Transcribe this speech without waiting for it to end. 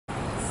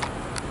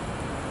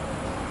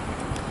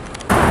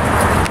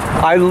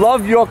I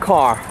love your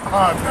car.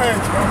 Oh,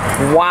 thanks,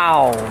 man.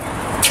 Wow.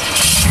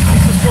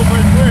 This is for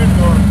my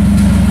granddaughter.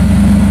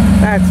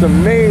 That's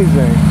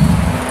amazing.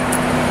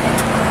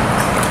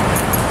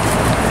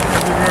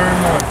 Thank you very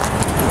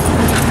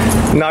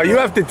much. Now you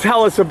have to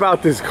tell us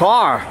about this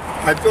car.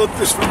 I built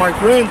this for my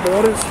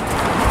granddaughters.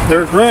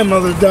 Their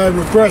grandmother died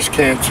with breast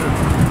cancer.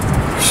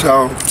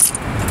 So,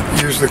 I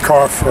use the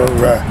car for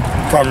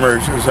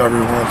fundraisers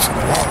every once in a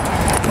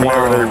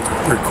while, whenever they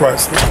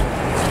request it.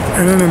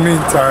 And in the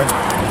meantime,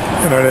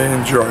 you know, they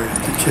enjoy it,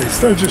 the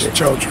kids. They're just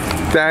children.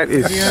 That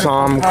is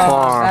some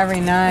car. Very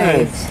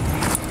nice.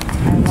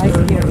 I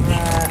like your,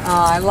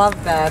 I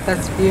love that.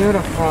 That's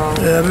beautiful.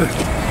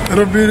 Yeah,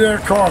 it'll be their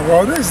car.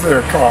 Well, it is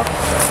their car.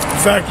 In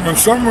fact, when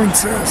someone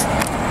says,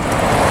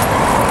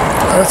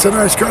 that's a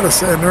nice car to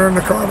say, and they're in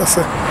the car to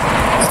say,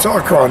 that's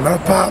our car,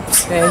 not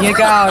Pop's. There you go.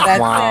 That's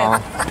Wow.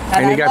 it.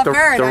 And you got the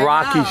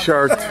Rocky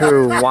shirt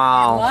too.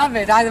 Wow. I love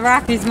it.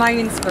 Rocky's my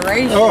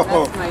inspiration.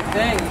 Oh. That's my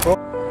thing.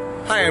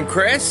 Hi, I'm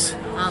Chris.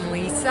 I'm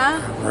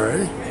Lisa.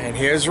 Right? And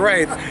here's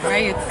Ray.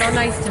 Ray, it's so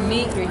nice to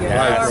meet you. Your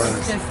car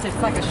is just,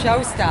 it's like a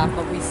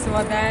showstopper. We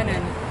saw that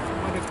and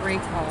what a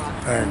great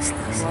car. Thanks,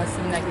 Lisa.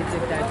 Awesome that you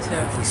did that too.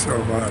 Thank you so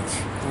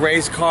much.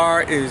 Ray's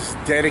car is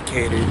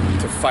dedicated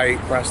to fight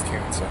breast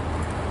cancer.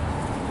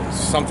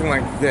 Something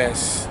like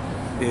this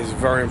is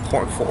very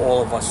important for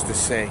all of us to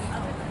see.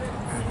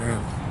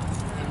 Amen.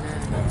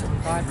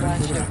 God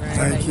bless you, Ray.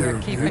 Thank you. You're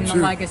keeping You the too.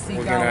 legacy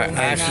We're going. gonna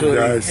actually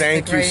guys.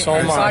 thank you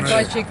so God much.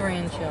 bless your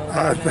grandchildren.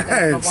 Ah,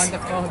 thanks. A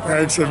wonderful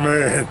Thanks a grandchild.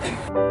 million.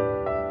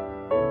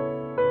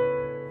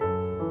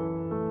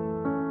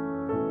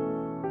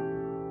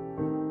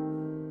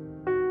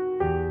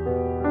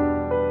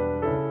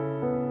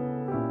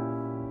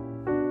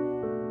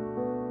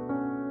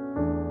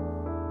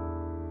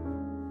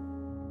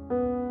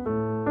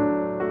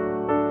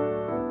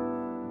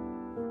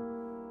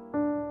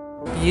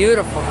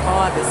 Beautiful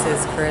car this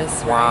is, Chris.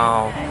 Right?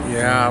 Wow.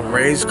 Yeah,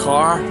 Ray's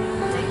car,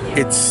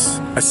 it's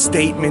a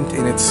statement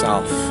in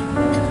itself.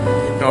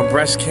 You know,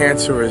 breast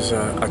cancer is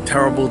a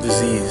terrible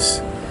disease.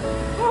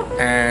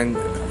 And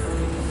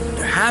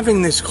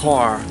having this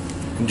car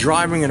and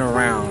driving it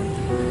around,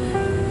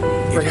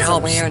 it Brings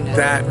helps awareness.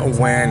 that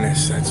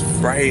awareness. That's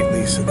right,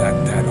 Lisa,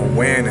 that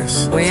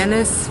awareness.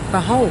 Awareness for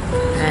hope,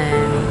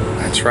 and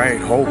That's right,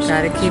 hope.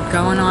 gotta keep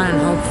going on, and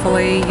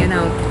hopefully, you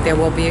know, there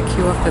will be a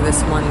cure for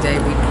this one day.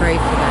 We pray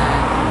for that.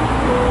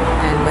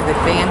 And with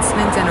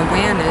advancement and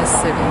awareness,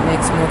 it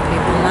makes more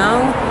people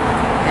know,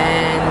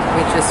 and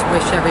we just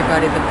wish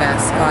everybody the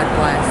best. God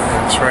bless.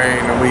 That's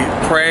right, and we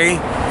pray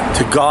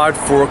to God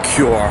for a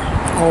cure.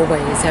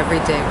 Always,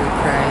 every day we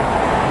pray.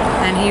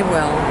 And He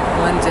will.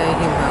 One day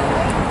He will.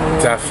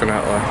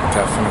 Definitely,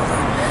 definitely.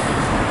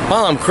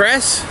 Well, I'm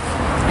Chris.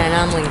 And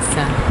I'm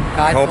Lisa.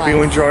 God Hope bless.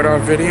 you enjoyed our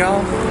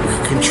video.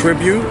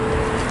 Contribute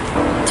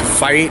to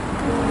fight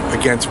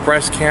against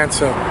breast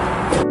cancer.